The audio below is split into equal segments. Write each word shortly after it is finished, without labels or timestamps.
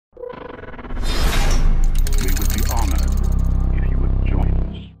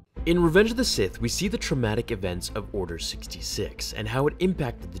In Revenge of the Sith, we see the traumatic events of Order 66 and how it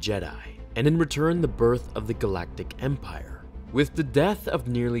impacted the Jedi, and in return the birth of the Galactic Empire. With the death of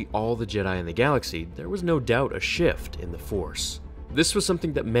nearly all the Jedi in the galaxy, there was no doubt a shift in the Force. This was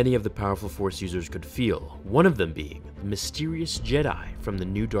something that many of the powerful Force users could feel, one of them being the mysterious Jedi from the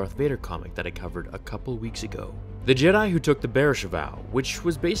new Darth Vader comic that I covered a couple weeks ago. The Jedi who took the Bearish vow, which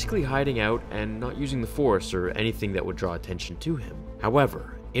was basically hiding out and not using the Force or anything that would draw attention to him.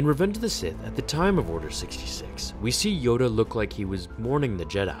 However, in Revenge of the Sith, at the time of Order 66, we see Yoda look like he was mourning the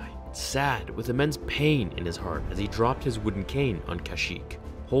Jedi, sad with immense pain in his heart as he dropped his wooden cane on Kashyyyk,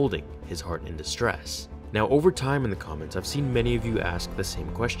 holding his heart in distress. Now, over time in the comments, I've seen many of you ask the same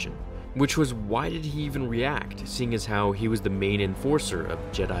question, which was why did he even react, seeing as how he was the main enforcer of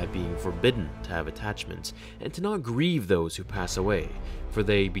Jedi being forbidden to have attachments, and to not grieve those who pass away, for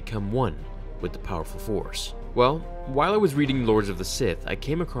they become one with the powerful Force. Well, while I was reading Lords of the Sith, I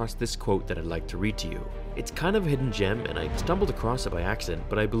came across this quote that I'd like to read to you. It's kind of a hidden gem, and I stumbled across it by accident,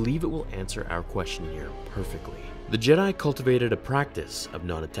 but I believe it will answer our question here perfectly. The Jedi cultivated a practice of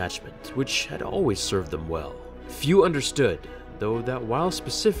non-attachment, which had always served them well. Few understood, though, that while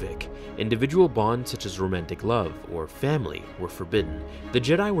specific, individual bonds such as romantic love or family were forbidden, the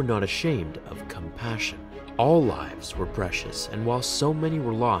Jedi were not ashamed of compassion. All lives were precious, and while so many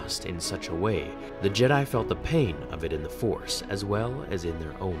were lost in such a way, the Jedi felt the pain of it in the Force, as well as in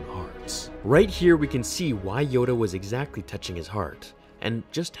their own hearts. Right here we can see why Yoda was exactly touching his heart, and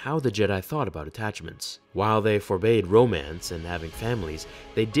just how the Jedi thought about attachments. While they forbade romance and having families,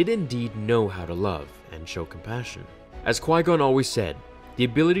 they did indeed know how to love and show compassion. As Qui-Gon always said, the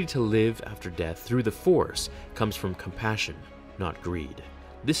ability to live after death through the Force comes from compassion, not greed.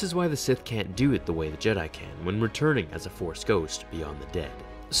 This is why the Sith can't do it the way the Jedi can when returning as a Force ghost beyond the dead.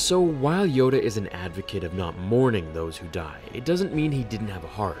 So while Yoda is an advocate of not mourning those who die, it doesn't mean he didn't have a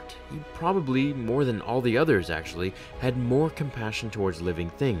heart. He probably, more than all the others actually, had more compassion towards living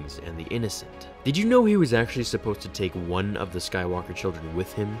things and the innocent. Did you know he was actually supposed to take one of the Skywalker children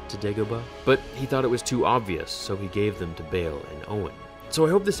with him to Dagobah? But he thought it was too obvious, so he gave them to Bail and Owen. So I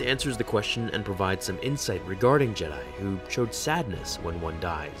hope this answers the question and provides some insight regarding Jedi who showed sadness when one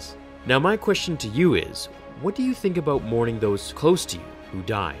dies. Now my question to you is, what do you think about mourning those close to you who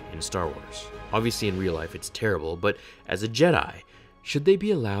die in Star Wars? Obviously in real life it's terrible, but as a Jedi, should they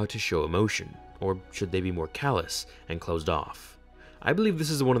be allowed to show emotion? Or should they be more callous and closed off? I believe this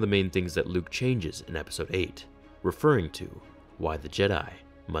is one of the main things that Luke changes in Episode 8, referring to why the Jedi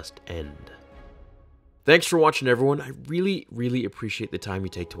must end. Thanks for watching, everyone. I really appreciate the time you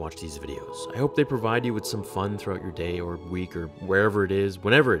take to watch these videos. I hope they provide you with some fun throughout your day or week or wherever it is,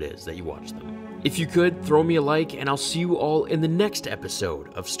 whenever it is that you watch them. If you could, throw me a like, and I'll see you all in the next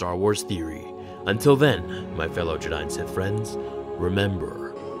episode of Star Wars Theory. Until then, my fellow Jedi and Sith friends,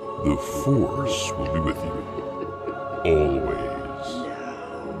 remember, the Force will be with you always.